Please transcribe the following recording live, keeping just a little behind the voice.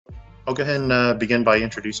I'll go ahead and begin by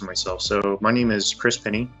introducing myself. So my name is Chris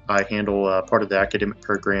Penny. I handle part of the academic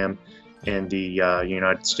program in the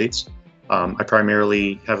United States. I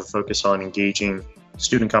primarily have a focus on engaging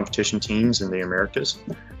student competition teams in the Americas.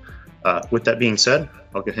 With that being said,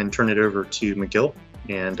 I'll go ahead and turn it over to McGill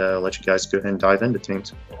and let you guys go ahead and dive into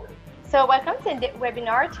things. So welcome to the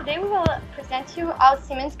webinar. Today we will present you how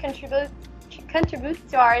Siemens contributes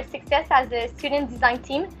to our success as a student design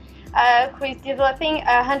team who is developing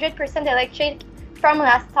a 100% electric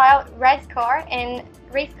Formula style race car and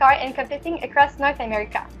competing across North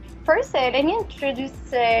America. First, let me introduce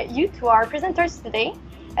you to our presenters today.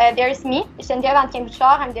 There's me, Geneviève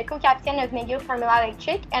Antien-Bouchard. I'm the co-captain of McGill Formula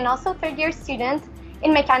Electric and also third-year student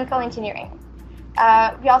in mechanical engineering.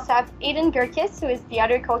 We also have Aidan Gurkis, who is the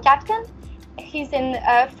other co-captain. He's in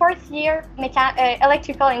fourth year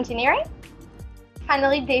electrical engineering.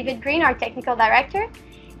 Finally, David Green, our technical director.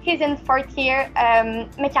 He's in fourth year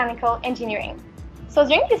mechanical engineering. So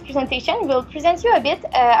during this presentation, we'll present you a bit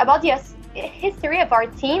about the history of our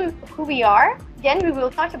team, who we are. Then we will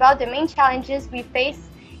talk about the main challenges we face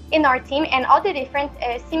in our team and all the different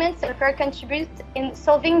Siemens software contribute in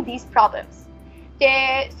solving these problems.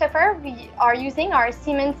 The software we are using are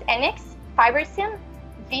Siemens NX, FiberSim,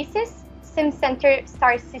 VSys, SimCenter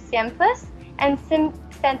Star CCM Plus, and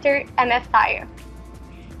SimCenter MF Tire.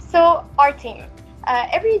 So our team.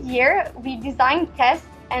 Every year, we design, test,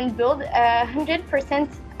 and build a 100%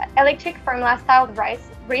 electric Formula style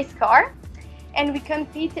race car, and we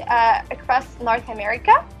compete across North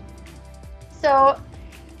America. So,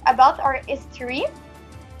 about our history,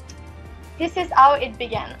 this is how it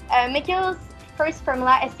began. McGill's first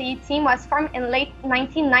Formula SAE team was formed in late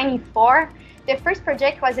 1994. The first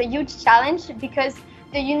project was a huge challenge because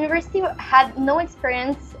the university had no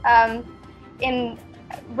experience in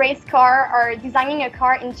race car or designing a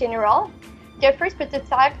car in general. The first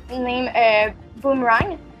prototype, named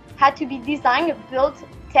Boomerang, had to be designed, built,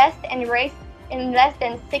 tested, and raced in less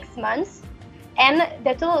than 6 months. And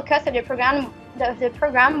the total cost of the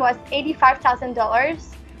program was $85,000,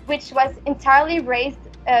 which was entirely raised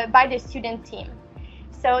by the student team.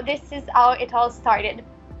 So this is how it all started.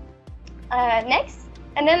 Next,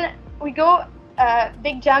 and then we go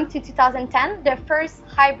big jump to 2010, the first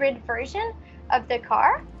hybrid version of the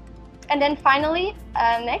car. And then finally,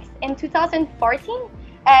 next, in 2014,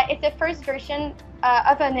 it's the first version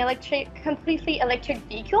of an completely electric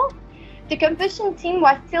vehicle. The combustion team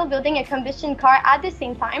was still building a combustion car at the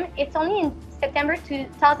same time. It's only in September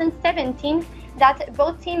 2017 that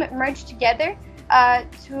both teams merged together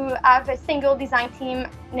to have a single design team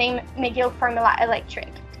named McGill Formula Electric.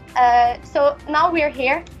 So now we're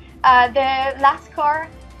here. The last car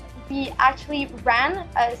we actually ran,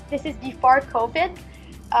 this is before COVID,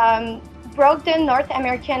 broke the North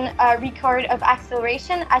American record of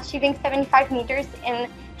acceleration, achieving 75 meters in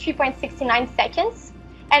 3.69 seconds,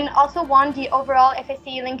 and also won the overall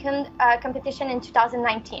FSA Lincoln competition in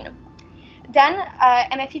 2019. Then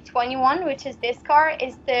MFE 21, which is this car,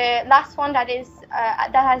 is the last one that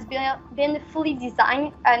has been fully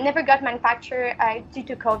designed, never got manufactured due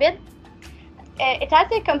to COVID. It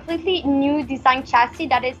has a completely new design chassis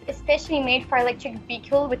that is especially made for electric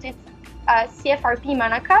vehicle, which is CFRP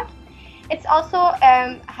monocoque. It also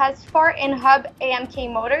has 4 in-hub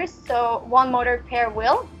AMK motors, so one motor per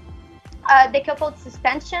wheel, decoupled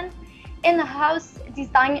suspension, in-house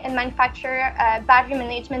design and manufacture battery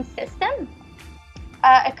management system,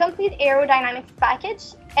 a complete aerodynamics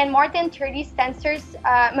package, and more than 30 sensors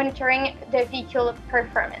monitoring the vehicle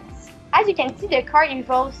performance. As you can see, the car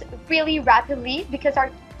evolves really rapidly because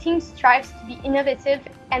our team strives to be innovative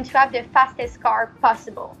and to have the fastest car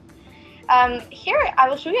possible. Here, I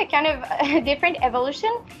will show you a kind of a different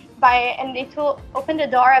evolution and it will open the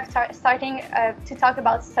door of starting to talk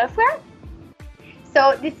about software.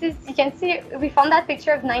 So this is, you can see, we found that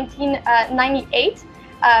picture of 1998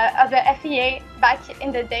 of the FEA back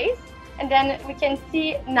in the days. And then we can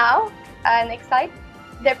see now, next slide,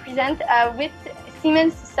 they present with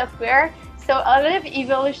Siemens software. So a lot of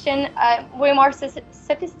evolution, way more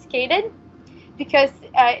sophisticated, because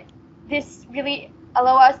this really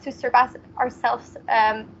allows us to surpass ourselves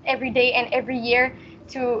every day and every year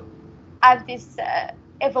to have this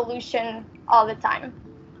evolution all the time.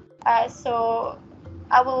 So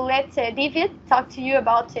I will let David talk to you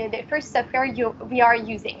about the first software we are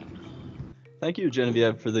using. Thank you,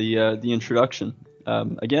 Geneviève, for the introduction.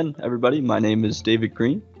 Again, everybody, my name is David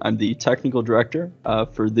Green. I'm the technical director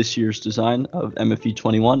for this year's design of MFE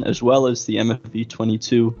 21, as well as the MFE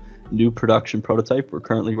 22 new production prototype we're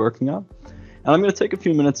currently working on. And I'm going to take a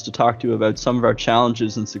few minutes to talk to you about some of our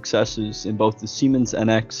challenges and successes in both the Siemens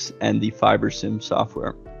NX and the FiberSim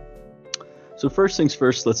software. So first things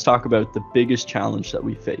first, let's talk about the biggest challenge that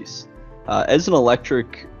we face. As an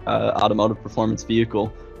electric automotive performance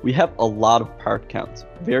vehicle, we have a lot of part count,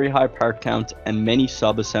 very high part count, and many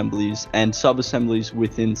sub-assemblies and sub-assemblies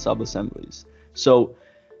within sub-assemblies. So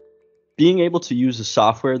being able to use a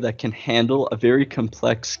software that can handle a very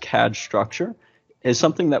complex CAD structure is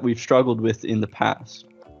something that we've struggled with in the past.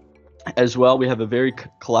 As well, we have a very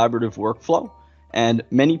collaborative workflow, and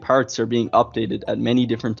many parts are being updated at many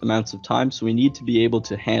different amounts of time, so we need to be able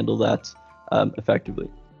to handle that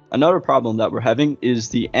effectively. Another problem that we're having is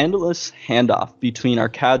the endless handoff between our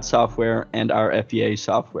CAD software and our FEA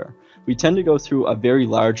software. We tend to go through a very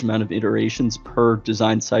large amount of iterations per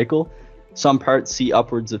design cycle. Some parts see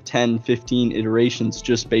upwards of 10, 15 iterations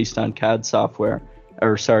just based on CAD software,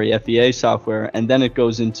 FEA software, and then it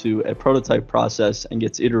goes into a prototype process and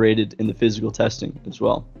gets iterated in the physical testing as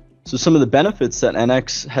well. So some of the benefits that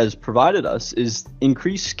NX has provided us is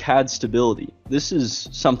increased CAD stability. This is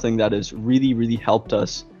something that has really helped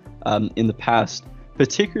us in the past.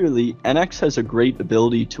 Particularly, NX has a great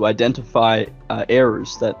ability to identify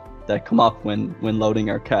errors that come up when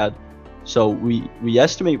loading our CAD. So we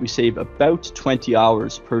estimate we save about 20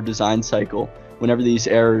 hours per design cycle whenever these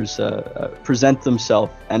errors present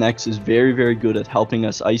themselves. NX is very good at helping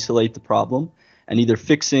us isolate the problem and either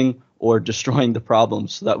fixing or destroying the problem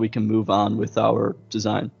so that we can move on with our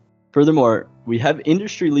design. Furthermore, we have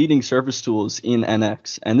industry-leading surface tools in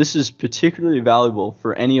NX, and this is particularly valuable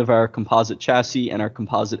for any of our composite chassis and our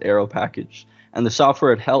composite aero package. And the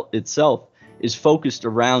software itself is focused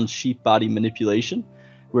around sheet body manipulation,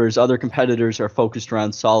 whereas other competitors are focused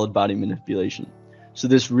around solid body manipulation. So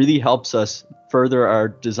this really helps us further our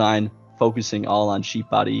design, focusing all on sheet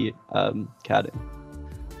body CADing.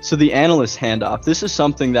 So the analyst handoff, this is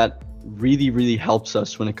something that really helps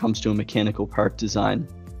us when it comes to a mechanical part design.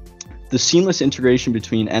 The seamless integration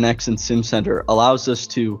between NX and SimCenter allows us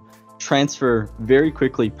to transfer very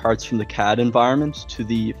quickly parts from the CAD environment to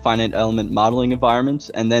the finite element modeling environment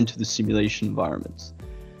and then to the simulation environments.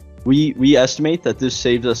 We estimate that this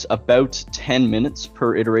saves us about 10 minutes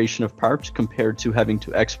per iteration of part compared to having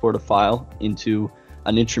to export a file into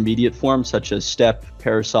an intermediate form such as STEP,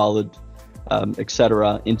 Parasolid,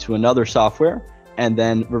 etc. into another software and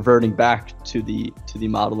then reverting back to the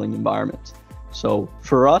modeling environment. So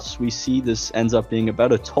for us, we see this ends up being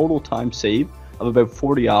about a total time save of about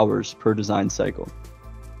 40 hours per design cycle.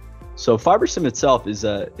 So FiberSim itself is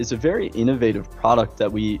a very innovative product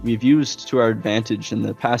that we've used to our advantage in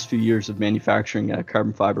the past few years of manufacturing a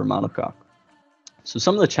carbon fiber monocoque. So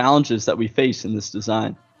some of the challenges that we face in this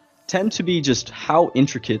design tend to be just how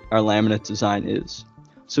intricate our laminate design is.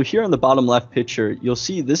 So here on the bottom left picture, you'll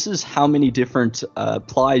see this is how many different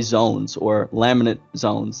ply zones or laminate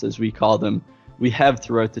zones, as we call them, we have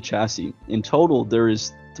throughout the chassis. In total, there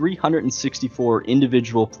is 364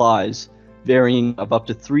 individual plies varying of up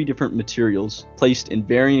to 3 different materials placed in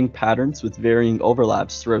varying patterns with varying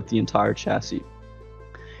overlaps throughout the entire chassis.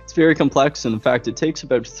 It's very complex, and in fact, it takes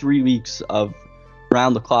about 3 weeks of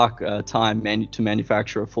round-the-clock time to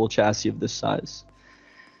manufacture a full chassis of this size.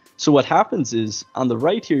 So what happens is, on the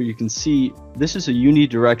right here, you can see this is a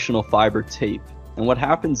unidirectional fiber tape. And what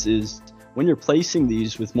happens is, when you're placing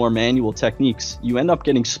these with more manual techniques, you end up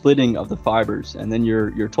getting splitting of the fibers, and then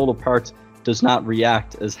your total part does not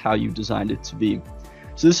react as how you designed it to be.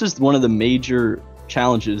 So this is one of the major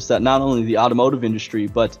challenges that not only the automotive industry,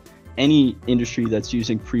 but any industry that's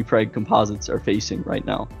using pre-preg composites are facing right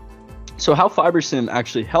now. So how FiberSim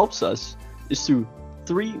actually helps us is through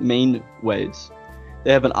 3 main ways.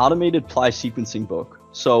 They have an automated ply sequencing book.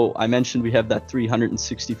 So I mentioned we have that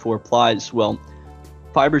 364 plies. Well,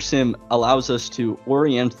 FiberSim allows us to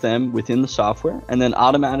orient them within the software and then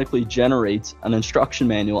automatically generates an instruction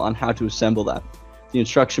manual on how to assemble that. The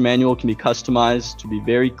instruction manual can be customized to be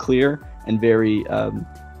very clear and very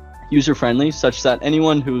user-friendly, such that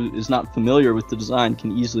anyone who is not familiar with the design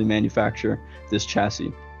can easily manufacture this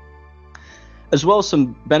chassis. As well as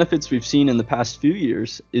some benefits we've seen in the past few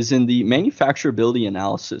years is in the manufacturability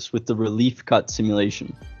analysis with the relief cut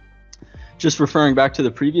simulation. Just referring back to the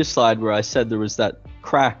previous slide where I said there was that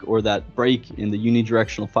crack or that break in the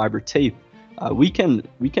unidirectional fiber tape, we can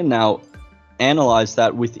now analyze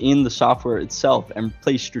that within the software itself and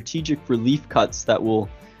place strategic relief cuts that will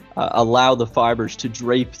allow the fibers to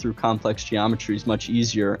drape through complex geometries much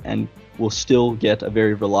easier and will still get a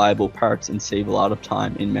very reliable part and save a lot of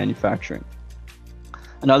time in manufacturing.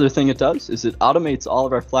 Another thing it does is it automates all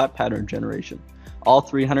of our flat pattern generation. All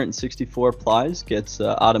 364 plies gets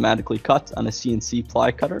automatically cut on a CNC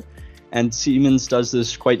ply cutter, and Siemens does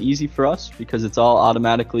this quite easy for us because it's all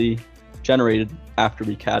automatically generated after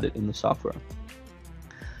we CAD it in the software.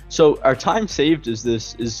 So our time saved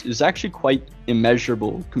is actually quite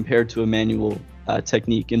immeasurable compared to a manual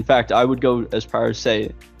technique. In fact, I would go as far as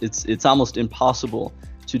say it's almost impossible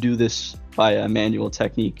to do this by a manual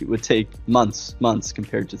technique. It would take months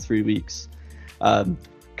compared to 3 weeks.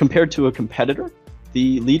 Compared to a competitor,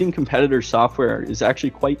 the leading competitor software is actually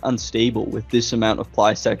quite unstable with this amount of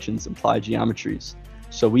ply sections and ply geometries.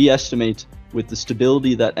 So we estimate with the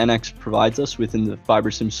stability that NX provides us within the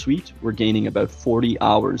FiberSim suite, we're gaining about 40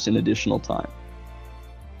 hours in additional time.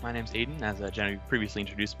 My name's Aiden, as Genevieve previously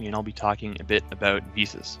introduced me, and I'll be talking a bit about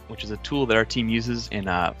VSys, which is a tool that our team uses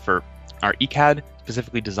for our ECAD,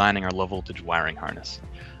 specifically designing our low voltage wiring harness.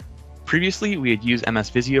 Previously, we had used MS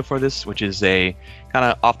Visio for this, which is a kind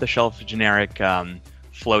of off-the-shelf generic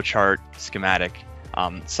flowchart schematic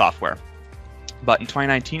software. But in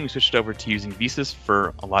 2019, we switched over to using VSys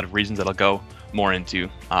for a lot of reasons that I'll go more into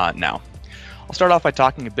now. I'll start off by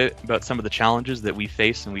talking a bit about some of the challenges that we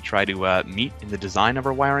face and we try to meet in the design of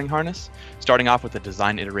our wiring harness, starting off with the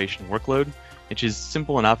design iteration workload, which is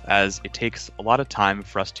simple enough as it takes a lot of time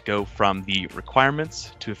for us to go from the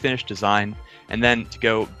requirements to a finished design, and then to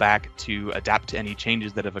go back to adapt to any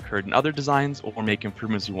changes that have occurred in other designs or make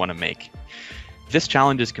improvements we want to make. This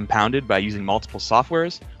challenge is compounded by using multiple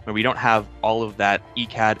softwares where we don't have all of that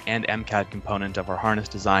ECAD and MCAD component of our harness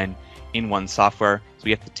design in one software. So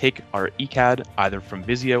we have to take our ECAD either from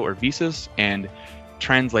Visio or VSys and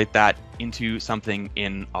translate that into something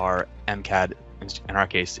in our MCAD, in our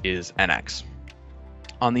case is NX.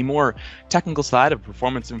 On the more technical side of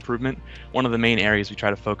performance improvement, one of the main areas we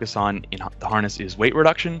try to focus on in the harness is weight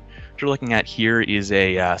reduction. What you're looking at here is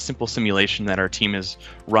a simple simulation that our team has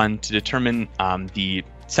run to determine the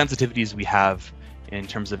sensitivities we have in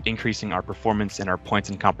terms of increasing our performance and our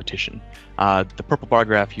points in competition. The purple bar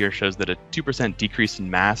graph here shows that a 2% decrease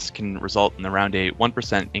in mass can result in around a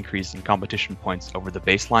 1% increase in competition points over the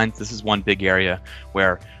baselines. This is one big area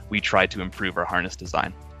where we try to improve our harness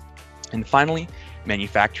design. And finally,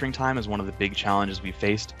 manufacturing time is one of the big challenges we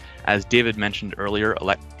faced. As David mentioned earlier,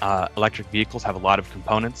 electric vehicles have a lot of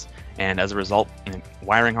components, and as a result,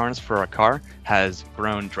 wiring harness for a car has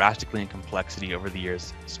grown drastically in complexity over the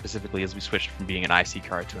years, specifically as we switched from being an IC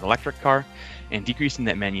car to an electric car. And decreasing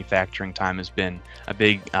that manufacturing time has been a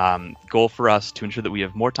big goal for us to ensure that we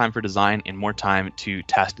have more time for design and more time to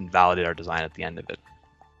test and validate our design at the end of it.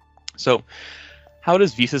 So, how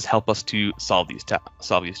does VSys help us to solve these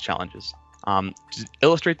challenges? To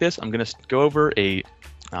illustrate this, I'm going to go over a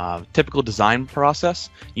typical design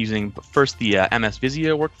process using first the MS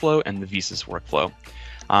Visio workflow and the VSys workflow.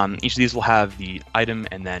 Each of these will have the item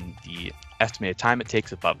and then the estimated time it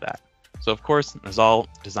takes above that. So of course, as all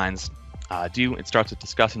designs do, it starts with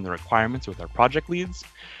discussing the requirements with our project leads,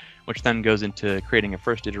 which then goes into creating a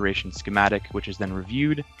first iteration schematic, which is then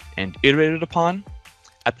reviewed and iterated upon.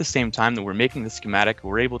 At the same time that we're making the schematic,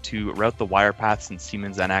 we're able to route the wire paths in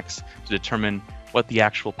Siemens NX to determine what the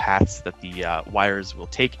actual paths that the wires will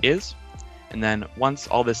take is. And then once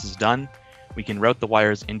all this is done, we can route the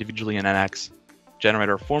wires individually in NX, generate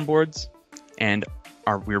our form boards, and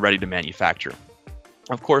we're ready to manufacture.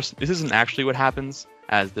 Of course, this isn't actually what happens,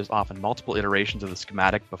 as there's often multiple iterations of the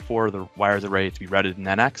schematic before the wires are ready to be routed in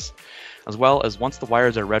NX. As well as once the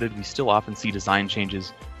wires are routed, we still often see design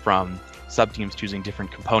changes from sub-teams choosing different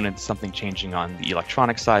components, something changing on the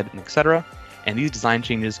electronic side, and etc. And these design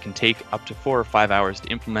changes can take up to 4 or 5 hours to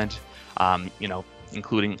implement,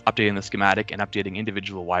 including updating the schematic and updating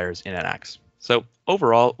individual wires in NX. So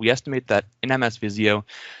overall, we estimate that in MS Visio,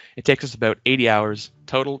 it takes us about 80 hours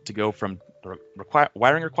total to go from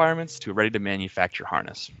wiring requirements to a ready-to-manufacture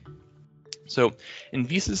harness. So in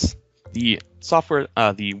VSys, the software,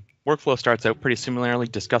 the workflow starts out pretty similarly,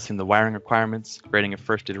 discussing the wiring requirements, creating a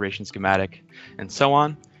first iteration schematic, and so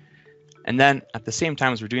on. And then at the same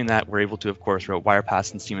time as we're doing that, we're able to, of course, route wire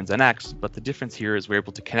paths in Siemens NX, but the difference here is we're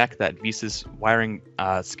able to connect that VSys wiring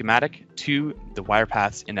schematic to the wire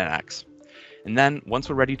paths in NX. And then once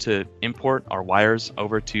we're ready to import our wires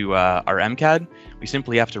over to our MCAD, we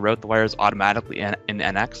simply have to route the wires automatically in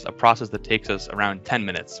NX, a process that takes us around 10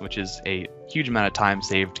 minutes, which is a huge amount of time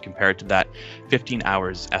saved compared to that 15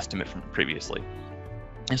 hours estimate from previously.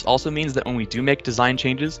 This also means that when we do make design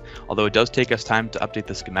changes, although it does take us time to update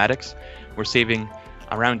the schematics, we're saving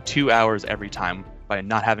around 2 hours every time by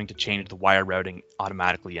not having to change the wire routing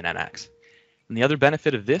automatically in NX. And the other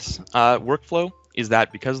benefit of this workflow is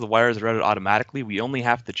that because the wires are routed automatically, we only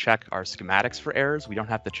have to check our schematics for errors. We don't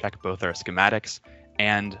have to check both our schematics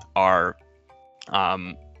and our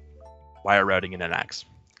wire routing in NX.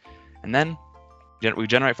 And then we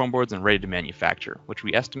generate foam boards and ready to manufacture, which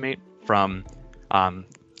we estimate from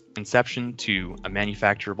inception to a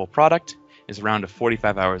manufacturable product is around a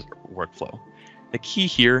 45 hours workflow. The key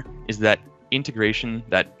here is that integration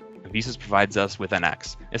that Visys provides us with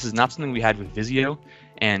NX. This is not something we had with Visio,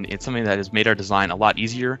 and it's something that has made our design a lot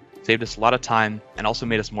easier, saved us a lot of time, and also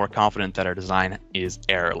made us more confident that our design is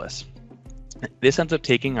errorless. This ends up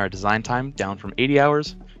taking our design time down from 80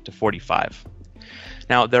 hours to 45.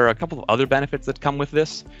 Now, there are a couple of other benefits that come with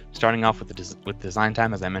this, starting off with design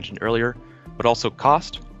time, as I mentioned earlier, but also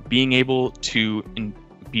cost. Being able to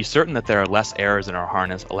be certain that there are less errors in our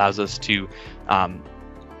harness allows us to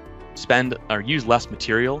spend or use less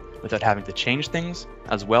material without having to change things.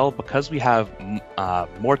 As well, because we have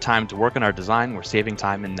more time to work on our design, we're saving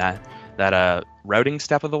time in that routing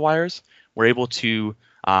step of the wires. We're able to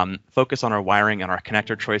focus on our wiring and our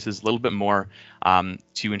connector choices a little bit more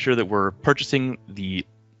to ensure that we're purchasing the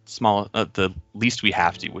least we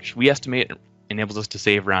have to, which we estimate enables us to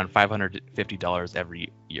save around $550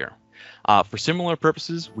 every year. For similar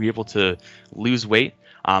purposes, we're able to lose weight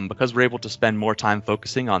because we're able to spend more time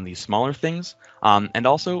focusing on these smaller things, and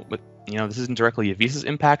also with this isn't directly a Visys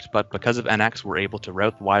impact, but because of NX, we're able to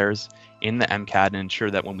route the wires in the MCAD and ensure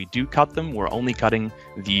that when we do cut them, we're only cutting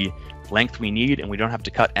the length we need, and we don't have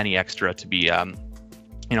to cut any extra to be,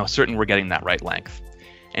 certain we're getting that right length.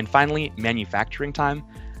 And finally, manufacturing time.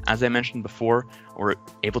 As I mentioned before, we're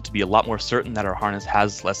able to be a lot more certain that our harness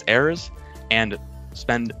has less errors and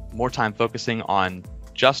spend more time focusing on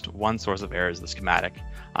just one source of errors, the schematic.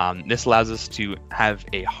 This allows us to have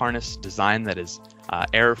a harness design that is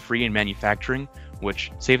error-free in manufacturing,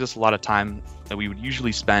 which saves us a lot of time that we would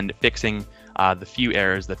usually spend fixing the few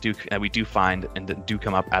errors that we do find and that do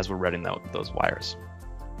come up as we're routing those wires.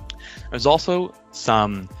 There's also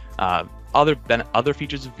some other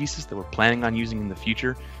features of Visys that we're planning on using in the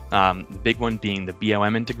future. The big one being the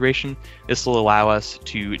BOM integration. This will allow us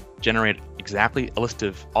to generate exactly a list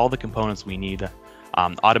of all the components we need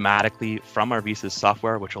automatically from our Visys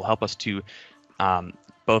software, which will help us to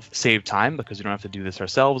both save time because we don't have to do this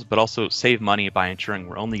ourselves, but also save money by ensuring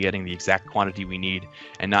we're only getting the exact quantity we need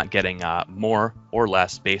and not getting more or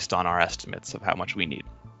less based on our estimates of how much we need.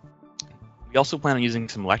 We also plan on using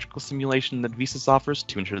some electrical simulation that Visys offers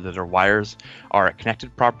to ensure that our wires are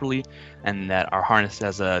connected properly and that our harness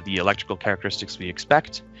has the electrical characteristics we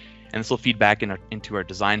expect. And this will feed back into our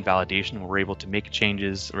design validation, where we're able to make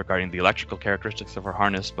changes regarding the electrical characteristics of our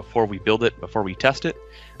harness before we build it, before we test it.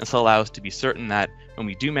 And this will allow us to be certain that when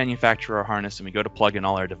we do manufacture our harness and we go to plug in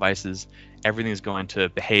all our devices, everything is going to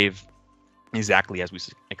behave exactly as we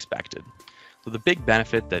expected. So the big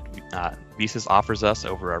benefit that Visys offers us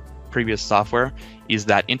over our previous software is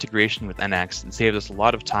that integration with NX, and saves us a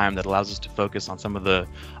lot of time that allows us to focus on some of the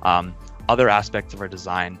other aspects of our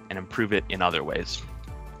design and improve it in other ways.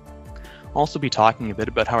 I'll also be talking a bit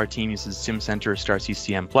about how our team uses SimCenter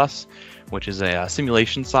StarCCM+, which is a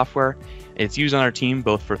simulation software. It's used on our team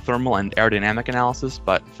both for thermal and aerodynamic analysis,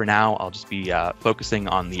 but for now I'll just be focusing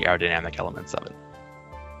on the aerodynamic elements of it.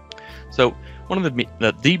 So one of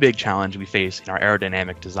the big challenge we face in our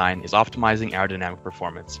aerodynamic design is optimizing aerodynamic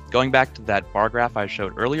performance. Going back to that bar graph I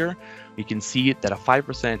showed earlier, we can see that a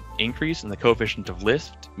 5% increase in the coefficient of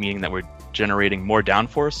lift, meaning that we're generating more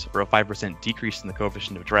downforce, or a 5% decrease in the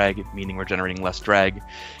coefficient of drag, meaning we're generating less drag,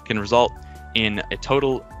 can result in a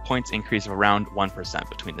total points increase of around 1%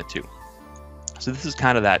 between the two. So this is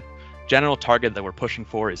kind of that general target that we're pushing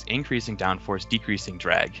for, is increasing downforce, decreasing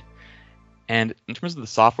drag. And in terms of the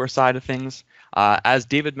software side of things, as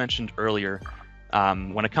David mentioned earlier,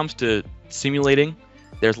 when it comes to simulating,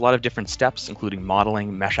 there's a lot of different steps, including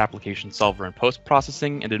modeling, mesh application solver, and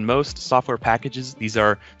post-processing. And in most software packages, these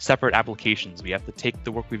are separate applications. We have to take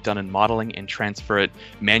the work we've done in modeling and transfer it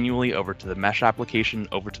manually over to the mesh application,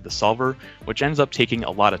 over to the solver, which ends up taking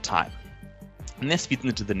a lot of time. And this feeds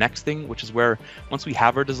into the next thing, which is where once we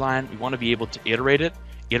have our design, we want to be able to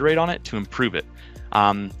iterate on it to improve it.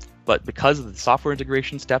 But because of the software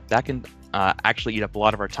integration step, that can actually eat up a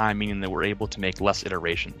lot of our time, meaning that we're able to make less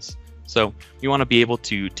iterations. So we want to be able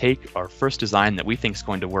to take our first design that we think is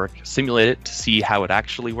going to work, simulate it to see how it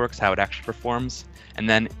actually works, how it actually performs, and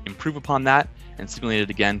then improve upon that and simulate it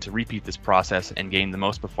again to repeat this process and gain the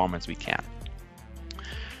most performance we can.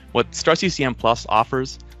 What StarCCM Plus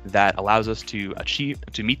offers that allows us to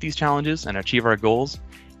meet these challenges and achieve our goals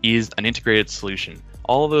is an integrated solution.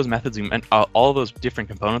 All of those methods, all of those different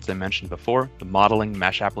components I mentioned before, the modeling,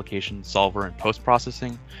 mesh application, solver, and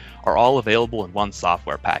post-processing, are all available in one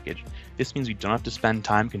software package. This means we don't have to spend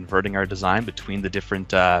time converting our design between the different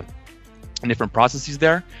processes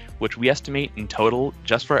there, which we estimate in total,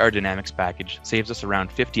 just for our Aerodynamics package, saves us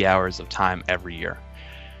around 50 hours of time every year.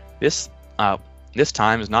 This This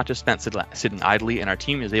time is not just spent sitting idly, and our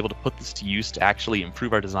team is able to put this to use to actually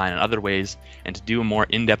improve our design in other ways and to do a more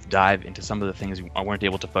in-depth dive into some of the things we weren't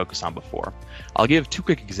able to focus on before. I'll give 2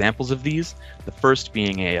 quick examples of these, the first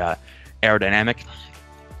being a aerodynamic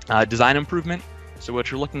design improvement. So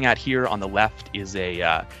what you're looking at here on the left is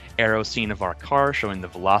a aero scene of our car showing the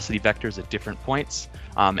velocity vectors at different points,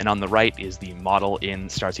 and on the right is the model in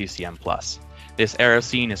StarCCM+. This aero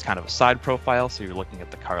scene is kind of a side profile, so you're looking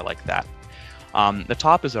at the car like that. The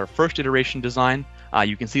top is our first iteration design.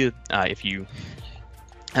 You can see that if you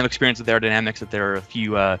have experience with aerodynamics that there are a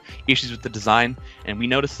few issues with the design, and we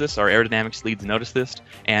noticed this, our aerodynamics leads noticed this,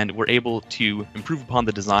 and we're able to improve upon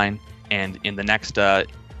the design, and in the next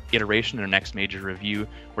iteration or next major review,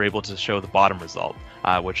 we're able to show the bottom result,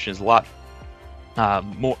 which is a lot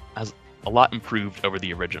improved over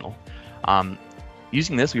the original.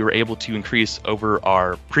 Using this, we were able to increase over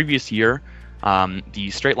our previous year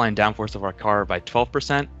the straight line downforce of our car by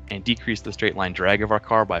 12% and decrease the straight line drag of our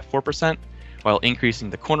car by 4%, while increasing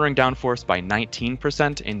the cornering downforce by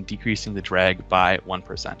 19% and decreasing the drag by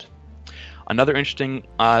 1%. Another interesting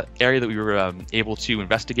area that we were able to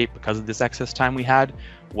investigate because of this excess time we had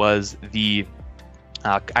was the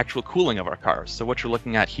actual cooling of our cars. So what you're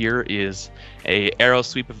looking at here is a arrow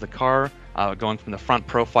sweep of the car going from the front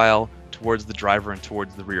profile towards the driver and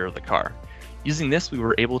towards the rear of the car. Using this, we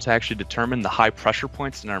were able to actually determine the high pressure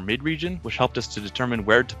points in our mid-region, which helped us to determine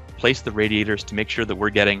where to place the radiators to make sure that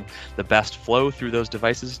we're getting the best flow through those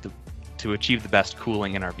devices to achieve the best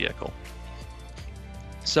cooling in our vehicle.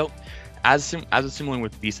 So, as is similar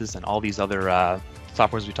with Visys and all these other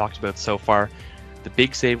softwares we talked about so far, the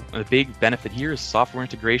big benefit here is software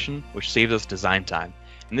integration, which saves us design time.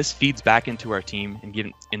 And this feeds back into our team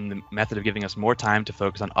and in the method of giving us more time to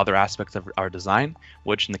focus on other aspects of our design,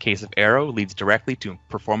 which in the case of Aero leads directly to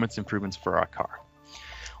performance improvements for our car.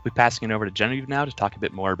 We'll be passing it over to Genevieve now to talk a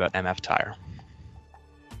bit more about MF Tire.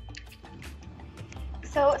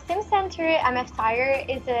 So SimCenter MF Tire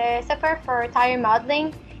is a software for tire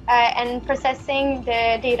modeling and processing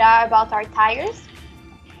the data about our tires.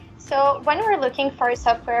 So when we're looking for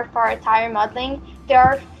software for our tire modeling, there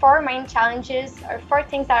are 4 main challenges or 4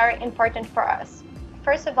 things that are important for us.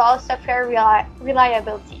 First of all, software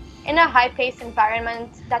reliability. In a high-paced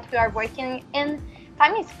environment that we are working in,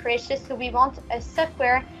 time is precious, so we want a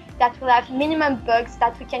software that will have minimum bugs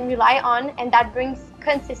that we can rely on and that brings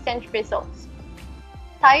consistent results.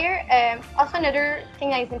 Also another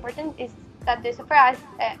thing that is important is that the software has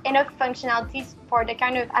enough functionalities for the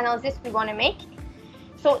kind of analysis we want to make.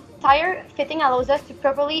 So tire fitting allows us to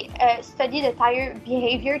properly study the tire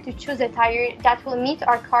behavior to choose a tire that will meet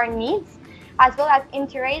our car needs, as well as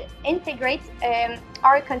integrate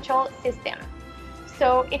our control system.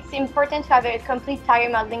 So it's important to have a complete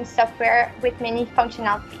tire modeling software with many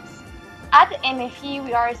functionalities. At MFE,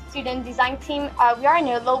 we are a student design team. We are in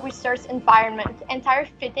a low-resource environment, and tire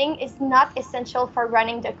fitting is not essential for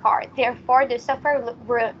running the car. Therefore, the software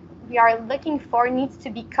we are looking for needs to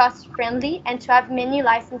be cost-friendly and to have many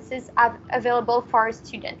licenses available for our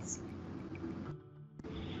students.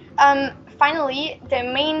 Finally, the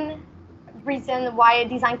main reason why a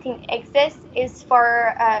design team exists is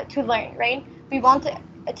for to learn, right? We want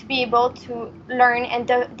to be able to learn and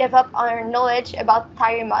develop our knowledge about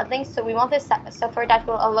tire modeling, so we want a software that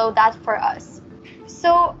will allow that for us.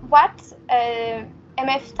 So what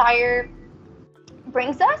MF Tire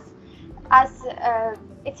brings us as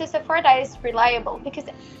it's a software that is reliable, because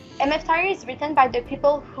MF Tire is written by the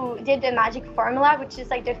people who did the magic formula, which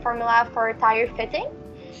is like the formula for tire fitting.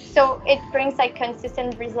 So it brings like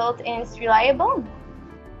consistent result and it's reliable.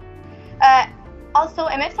 Also,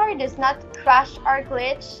 MF Tire does not crash or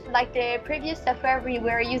glitch like the previous software we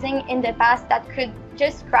were using in the past that could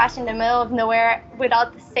just crash in the middle of nowhere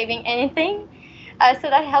without saving anything. So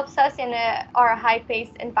that helps us in our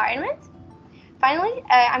high-paced environment. Finally,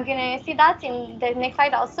 I'm going to see that in the next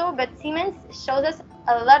slide also, but Siemens shows us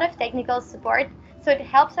a lot of technical support, so it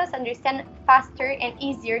helps us understand faster and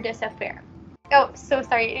easier the software. Oh, so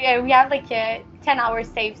sorry, we have like 10 hours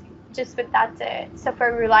saved just with that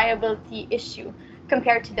software reliability issue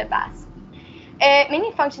compared to the past.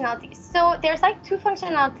 Many functionalities. So there's like 2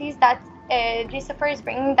 functionalities that this software is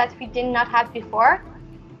bringing that we did not have before.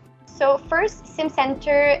 So first,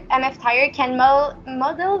 SimCenter MF Tire can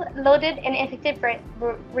model loaded and effective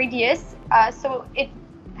radius. So it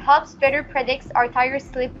helps better predict our tire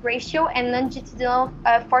slip ratio and longitudinal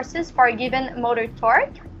forces for a given motor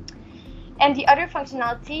torque. And the other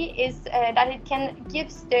functionality is that it can give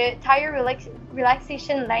the tire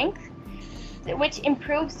relaxation length, which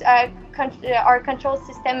improves our control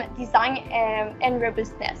system design and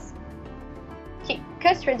robustness. Okay,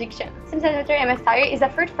 cost reduction. Siemens Inverter MF Tire is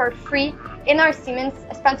offered for free in our Siemens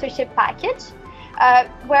sponsorship package,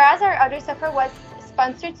 whereas our other software was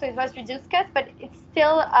sponsored, so it was reduced cost, but it's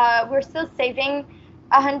still we're still saving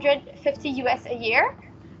 $150 a year.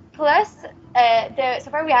 Plus, the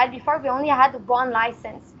software we had before, we only had one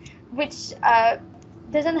license, which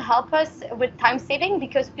doesn't help us with time saving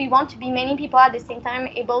because we want to be many people at the same time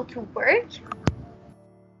able to work.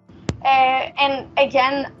 And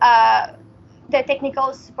again, the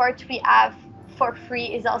technical support we have for free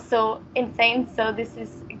is also insane, so this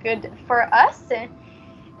is good for us.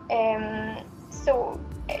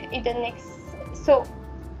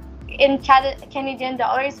 In Canadian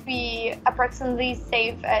dollars, we approximately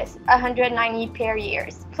save 190 per year.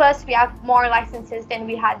 Plus, we have more licenses than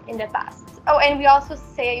we had in the past. Oh, and we also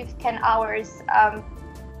save 10 hours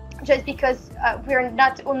just because we're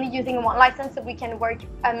not only using one license, so we can work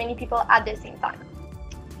many people at the same time.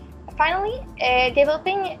 Finally,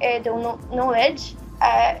 developing the knowledge.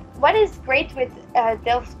 What is great with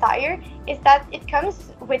Delft Tire is that it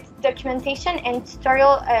comes with documentation and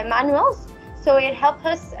tutorial manuals. So it helps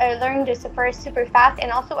us learn the software super fast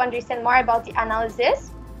and also understand more about the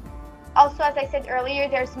analysis. Also, as I said earlier,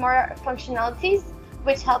 there's more functionalities,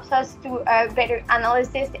 which helps us do better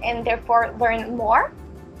analysis and therefore learn more.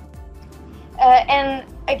 And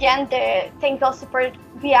again, the technical support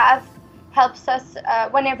we have helps us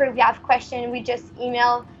whenever we have questions, we just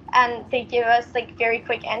email and they give us like very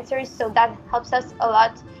quick answers. So that helps us a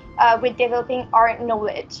lot with developing our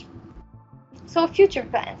knowledge. So future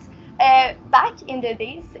plans. Back in the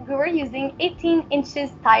days, we were using 18 inches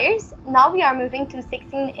tires. Now we are moving to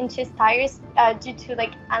 16 inches tires due to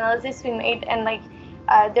like analysis we made and like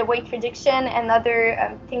the weight reduction and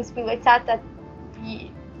other things we looked at that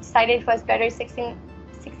we decided was better 16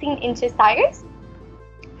 inches tires.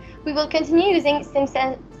 We will continue using Siemens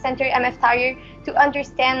Center MF Tire to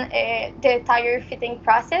understand the tire fitting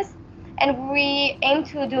process. And we aim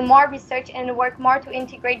to do more research and work more to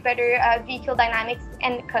integrate better vehicle dynamics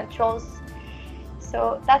and controls.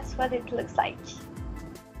 So that's what it looks like.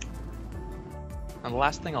 And the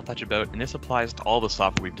last thing I'll touch about, and this applies to all the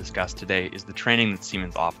software we've discussed today, is the training that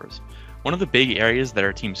Siemens offers. One of the big areas that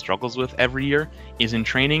our team struggles with every year is in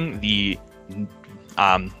training the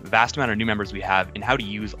vast amount of new members we have in how to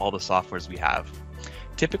use all the softwares we have.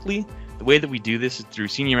 Typically, the way that we do this is through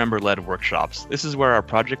senior member-led workshops. This is where our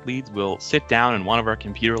project leads will sit down in one of our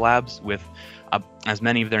computer labs with as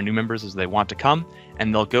many of their new members as they want to come,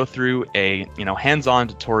 and they'll go through a hands-on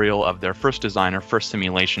tutorial of their first design or first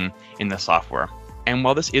simulation in the software. And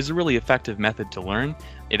while this is a really effective method to learn,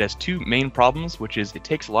 it has two main problems, which is it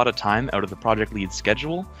takes a lot of time out of the project lead's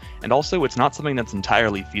schedule, and also it's not something that's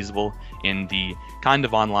entirely feasible in the kind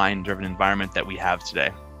of online-driven environment that we have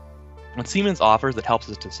today. What Siemens offers that helps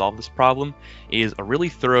us to solve this problem is a really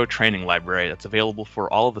thorough training library that's available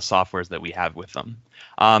for all of the softwares that we have with them.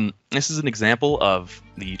 This is an example of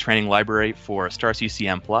the training library for Star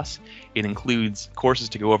CCM Plus. It includes courses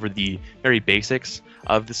to go over the very basics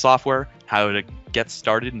of the software, how to get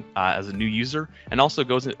started as a new user, and also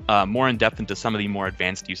goes more in depth into some of the more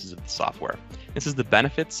advanced uses of the software. This is the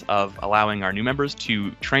benefits of allowing our new members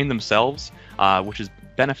to train themselves, which is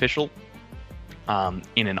beneficial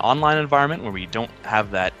in an online environment where we don't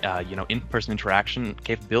have that in-person interaction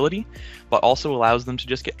capability, but also allows them to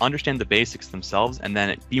just understand the basics themselves and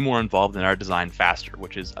then be more involved in our design faster,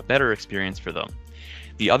 which is a better experience for them.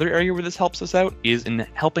 The other area where this helps us out is in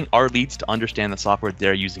helping our leads to understand the software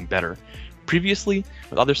they're using better. Previously,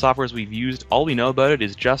 with other softwares we've used, all we know about it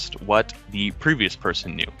is just what the previous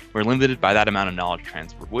person knew. We're limited by that amount of knowledge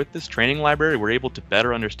transfer. With this training library, we're able to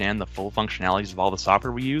better understand the full functionalities of all the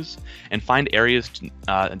software we use and find areas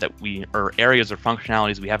areas or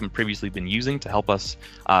functionalities we haven't previously been using to help us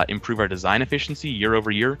improve our design efficiency year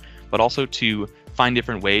over year, but also to find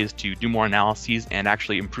different ways to do more analyses and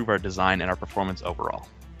actually improve our design and our performance overall.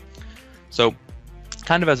 So,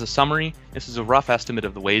 kind of as a summary, this is a rough estimate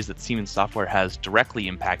of the ways that Siemens software has directly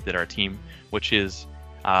impacted our team, which is,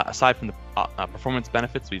 aside from the performance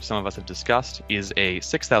benefits some of us have discussed, is a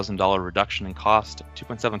 $6,000 reduction in cost,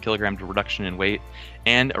 2.7 kilogram reduction in weight,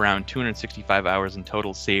 and around 265 hours in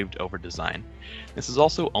total saved over design. This is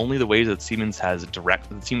also only the ways that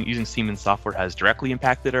using Siemens software has directly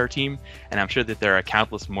impacted our team, and I'm sure that there are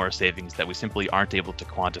countless more savings that we simply aren't able to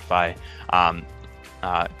quantify.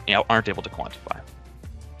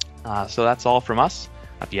 So that's all from us.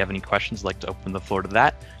 If you have any questions, I'd like to open the floor to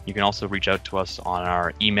that. You can also reach out to us on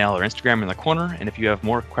our email or Instagram in the corner. And if you have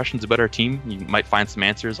more questions about our team, you might find some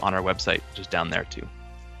answers on our website, just down there too.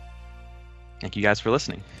 Thank you guys for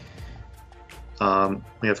listening.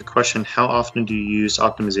 We have a question: how often do you use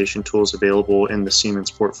optimization tools available in the Siemens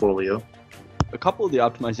portfolio? A couple of the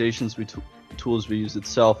optimizations tools we use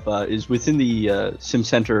itself is within the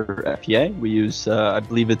SimCenter FEA. We use, I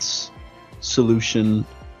believe it's solution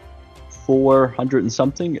 400 and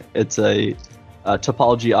something. It's a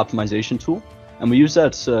topology optimization tool, and we use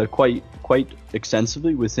that quite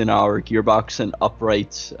extensively within our gearbox and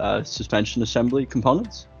upright suspension assembly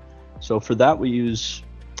components. So for that, we use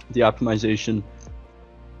the optimization.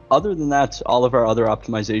 Other than that, all of our other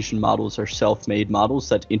optimization models are self-made models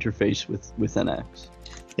that interface with NX.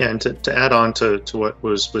 Yeah, and to add on to what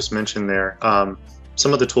was mentioned there,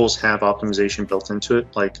 some of the tools have optimization built into it.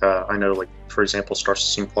 Like I know, like for example, Star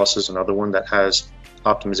System Plus is another one that has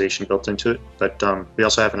optimization built into it. But we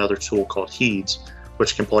also have another tool called HEEDS,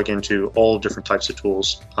 which can plug into all different types of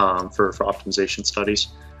tools for optimization studies.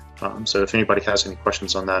 So if anybody has any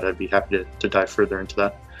questions on that, I'd be happy to dive further into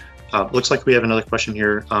that. Looks like we have another question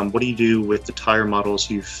here. What do you do with the tire models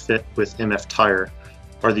you fit with MF Tire?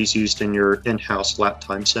 Are these used in your in-house lap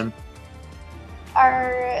time sim?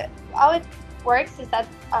 How it works is that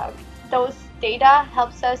those data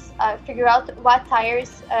helps us figure out what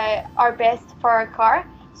tires are best for our car.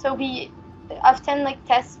 So we often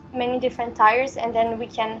test many different tires, and then we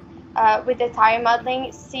can, with the tire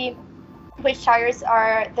modeling, see which tires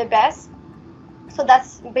are the best. So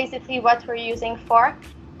that's basically what we're using for.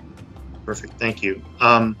 Perfect, thank you.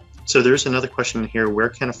 So there's another question here. Where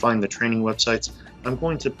can I find the training websites? I'm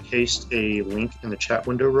going to paste a link in the chat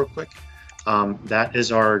window real quick. That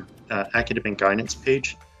is our academic guidance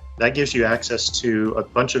page. That gives you access to a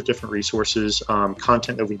bunch of different resources,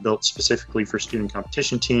 content that we built specifically for student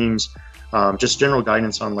competition teams, just general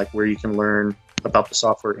guidance on where you can learn about the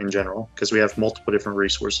software in general, because we have multiple different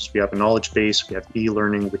resources. We have a knowledge base, we have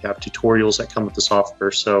e-learning, we have tutorials that come with the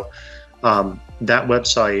software. So that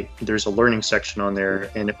website, there's a learning section on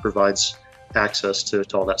there, and it provides access to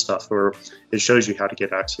all that stuff, or it shows you how to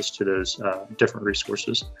get access to those different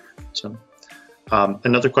resources. So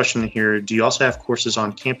another question here: do you also have courses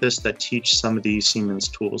on campus that teach some of these Siemens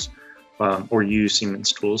tools or use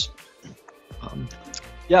Siemens tools?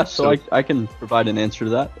 Yeah, so I can provide an answer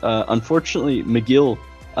to that. Unfortunately, McGill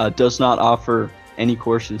does not offer any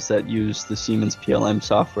courses that use the Siemens PLM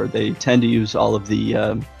software. They tend to use all of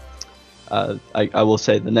the, I will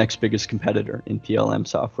say, the next biggest competitor in PLM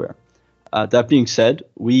software. That being said,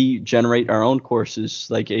 we generate our own courses.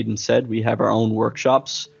 Like Aiden said, we have our own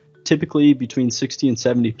workshops. Typically between 60 and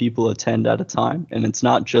 70 people attend at a time, and it's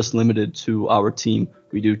not just limited to our team.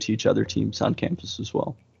 We do teach other teams on campus as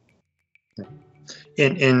well.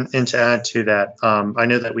 And to add to that, I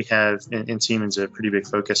know that we have in Siemens a pretty big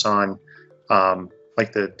focus on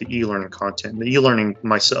the e-learning content. The e-learning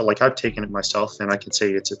myself, I've taken it myself, and I can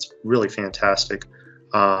say it's really fantastic.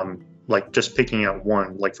 Just picking out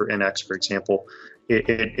one, for NX, for example,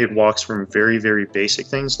 it walks from very, very basic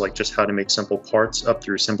things, like just how to make simple parts, up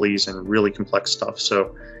through assemblies and really complex stuff.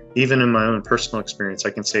 So even in my own personal experience, I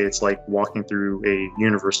can say it's like walking through a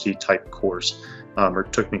university type course, or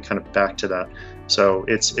it took me kind of back to that. So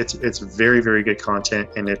it's very, very good content,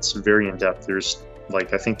 and it's very in depth. There's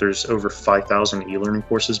I think there's over 5,000 e-learning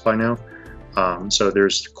courses by now. So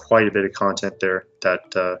there's quite a bit of content there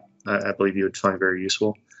that I believe you would find very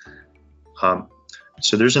useful.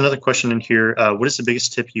 So there's another question in here. What is the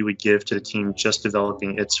biggest tip you would give to the team just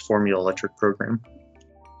developing its Formula Electric program?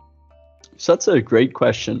 So that's a great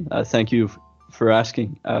question. Thank you for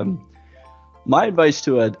asking. My advice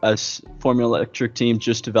to a Formula Electric team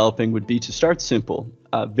just developing would be to start simple.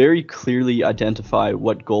 Very clearly identify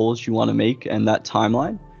what goals you want to make and that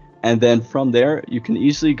timeline. And then from there, you can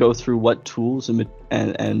easily go through what tools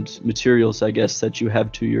and materials, I guess, that you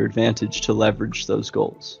have to your advantage to leverage those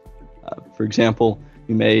goals. For example,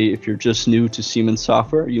 you may, if you're just new to Siemens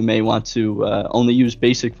software, you may want to only use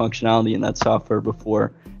basic functionality in that software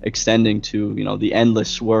before extending to the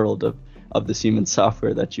endless world of the Siemens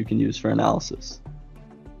software that you can use for analysis.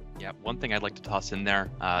 Yeah, one thing I'd like to toss in there,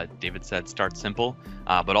 David said start simple,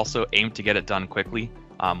 but also aim to get it done quickly.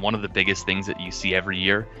 One of the biggest things that you see every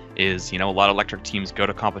year is, a lot of electric teams go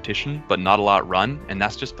to competition, but not a lot run, and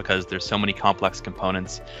that's just because there's so many complex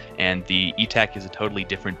components, and the e-tech is a totally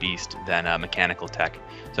different beast than mechanical tech.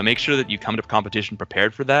 So make sure that you come to competition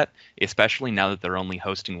prepared for that, especially now that they're only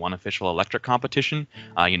hosting one official electric competition.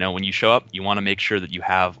 When you show up, you want to make sure that you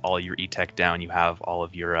have all your e-tech down, you have all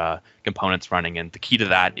of your components running, and the key to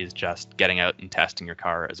that is just getting out and testing your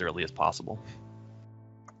car as early as possible.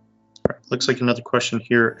 Looks like another question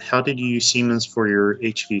here. How did you use Siemens for your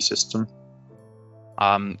HV system?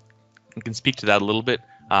 I can speak to that a little bit.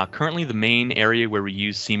 Currently, the main area where we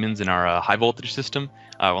use Siemens in our high voltage system,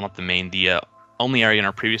 well, not the main, the only area in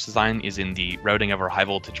our previous design is in the routing of our high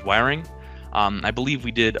voltage wiring. I believe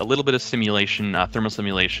we did a little bit of simulation, thermal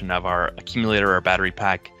simulation of our accumulator or battery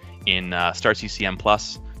pack in Star CCM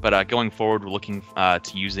Plus, but going forward, we're looking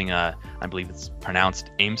to using, I believe it's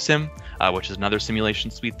pronounced AIMSIM, which is another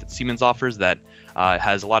simulation suite that Siemens offers that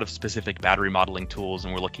has a lot of specific battery modeling tools,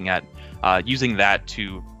 and we're looking at using that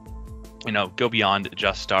to go beyond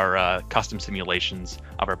just our custom simulations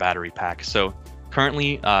of our battery pack. So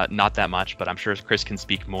currently, not that much, but I'm sure Chris can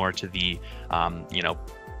speak more to the,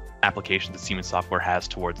 applications that Siemens software has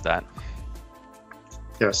towards that.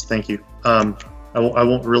 Yes, thank you. I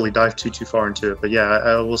won't really dive too far into it, but yeah,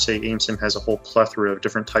 I will say AIMSIM has a whole plethora of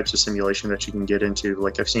different types of simulation that you can get into.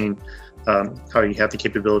 Like I've seen how you have the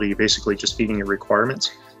capability of basically just feeding it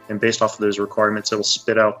requirements, and based off of those requirements, it'll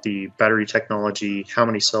spit out the battery technology, how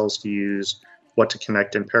many cells to use, what to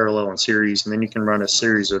connect in parallel and series, and then you can run a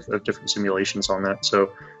series of different simulations on that.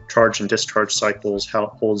 So charge and discharge cycles, how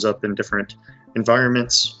it holds up in different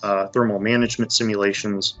environments, thermal management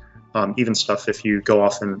simulations, even stuff if you go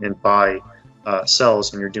off and buy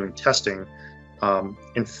cells and you're doing testing,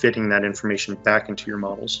 and fitting that information back into your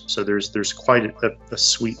models. So there's quite a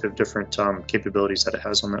suite of different capabilities that it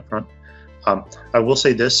has on that front. I will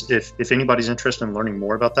say this, if anybody's interested in learning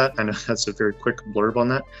more about that, I know that's a very quick blurb on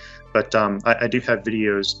that, but I do have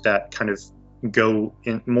videos that kind of go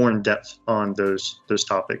more in depth on those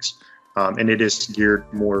topics. And it is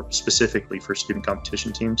geared more specifically for student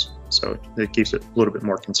competition teams, so it keeps it a little bit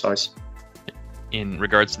more concise. In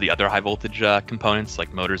regards to the other high voltage components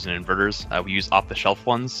like motors and inverters, we use off-the-shelf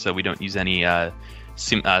ones, so we don't use any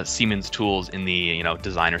Siemens tools in the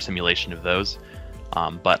design or simulation of those.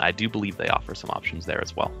 But I do believe they offer some options there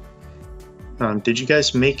as well. Did you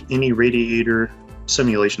guys make any radiator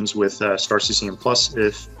simulations with Star CCM Plus?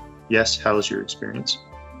 If yes, how was your experience?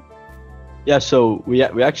 Yeah, so we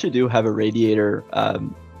actually do have a radiator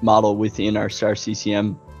model within our Star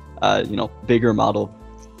CCM, bigger model.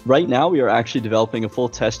 Right now, we are actually developing a full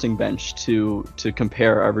testing bench to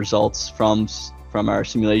compare our results from our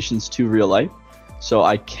simulations to real life. So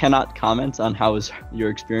I cannot comment on how is your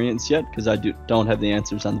experience yet, because I don't have the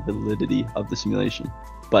answers on the validity of the simulation.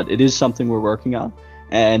 But it is something we're working on,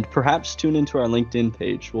 and perhaps tune into our LinkedIn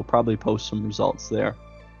page. We'll probably post some results there.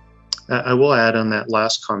 I will add on that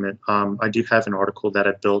last comment. I do have an article that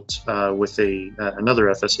I built with another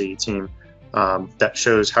FSAE team that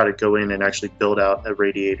shows how to go in and actually build out a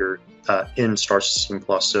radiator in Star CCM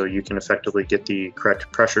Plus, so you can effectively get the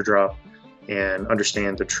correct pressure drop and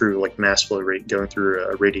understand the true mass flow rate going through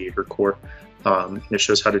a radiator core. And it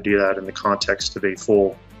shows how to do that in the context of a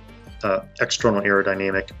full external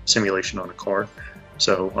aerodynamic simulation on a car.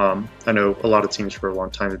 So I know a lot of teams for a long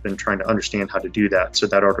time have been trying to understand how to do that. So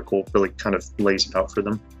that article really kind of lays it out for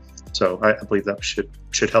them. So I believe that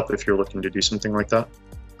should help if you're looking to do something like that.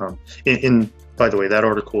 By the way, that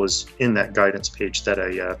article is in that guidance page that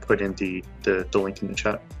I put in the link in the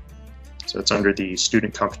chat. So it's under the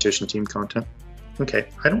student competition team content. Okay,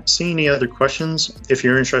 I don't see any other questions. If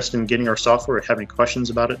you're interested in getting our software or having questions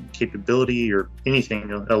about it, capability or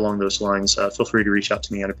anything along those lines, feel free to reach out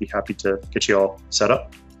to me and I'd be happy to get you all set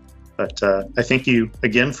up. But I thank you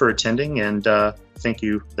again for attending, and thank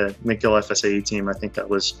you, the McGill FSAE team. I think that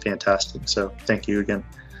was fantastic. So thank you again.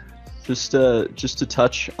 Just to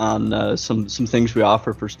touch on some things we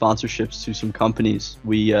offer for sponsorships to some companies.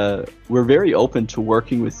 We're very open to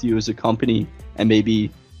working with you as a company and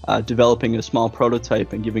maybe developing a small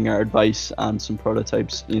prototype and giving our advice on some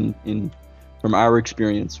prototypes from our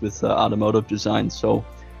experience with automotive design. So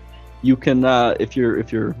you can, if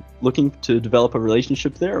you're looking to develop a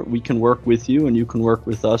relationship there, we can work with you and you can work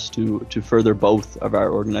with us to further both of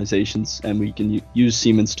our organizations, and we can use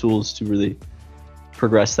Siemens tools to really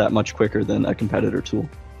progress that much quicker than a competitor tool.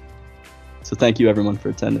 So thank you everyone for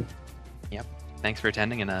attending. Yep, thanks for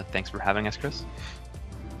attending, and thanks for having us, Chris.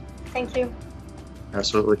 Thank you.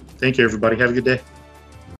 Absolutely. Thank you, everybody. Have a good day.